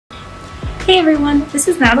Hey everyone, this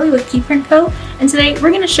is Natalie with Keyprint Co. and today we're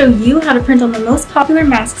going to show you how to print on the most popular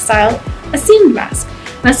mask style, a seamed mask.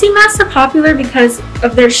 Now seam masks are popular because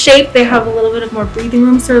of their shape. They have a little bit of more breathing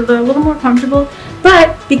room, so they're a little more comfortable,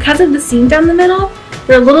 but because of the seam down the middle,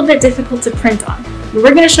 they're a little bit difficult to print on.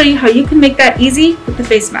 We're going to show you how you can make that easy with the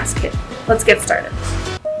face mask kit. Let's get started.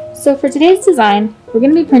 So for today's design, we're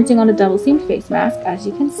going to be printing on a double seamed face mask, as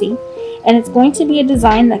you can see, and it's going to be a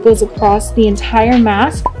design that goes across the entire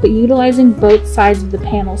mask, but utilizing both sides of the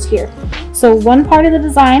panels here. So one part of the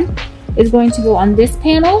design is going to go on this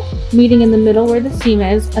panel, meeting in the middle where the seam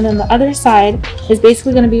is, and then the other side is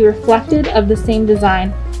basically going to be reflected of the same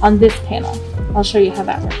design on this panel. I'll show you how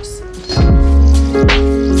that works.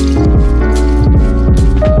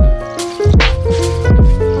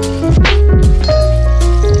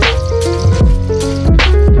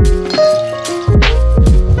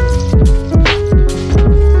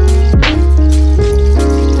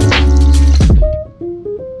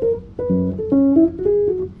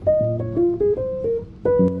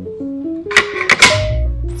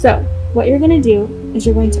 So what you're going to do is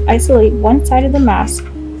you're going to isolate one side of the mask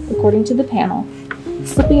according to the panel,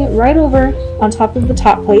 slipping it right over on top of the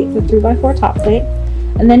top plate, the 3x4 top plate,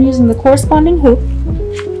 and then using the corresponding hoop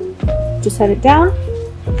to set it down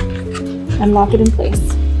and lock it in place.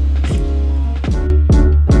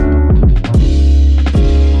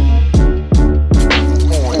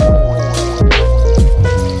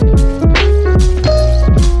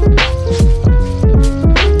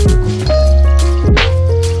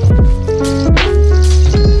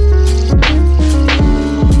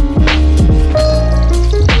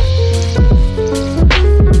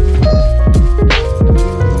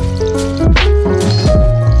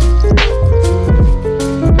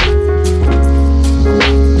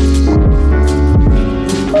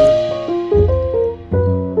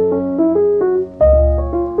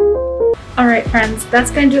 Alright friends, that's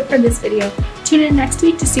going to do it for this video. Tune in next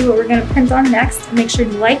week to see what we're going to print on next, and make sure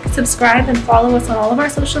to like, subscribe, and follow us on all of our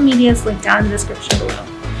social medias linked down in the description below.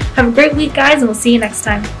 Have a great week guys, and we'll see you next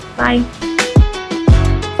time. Bye!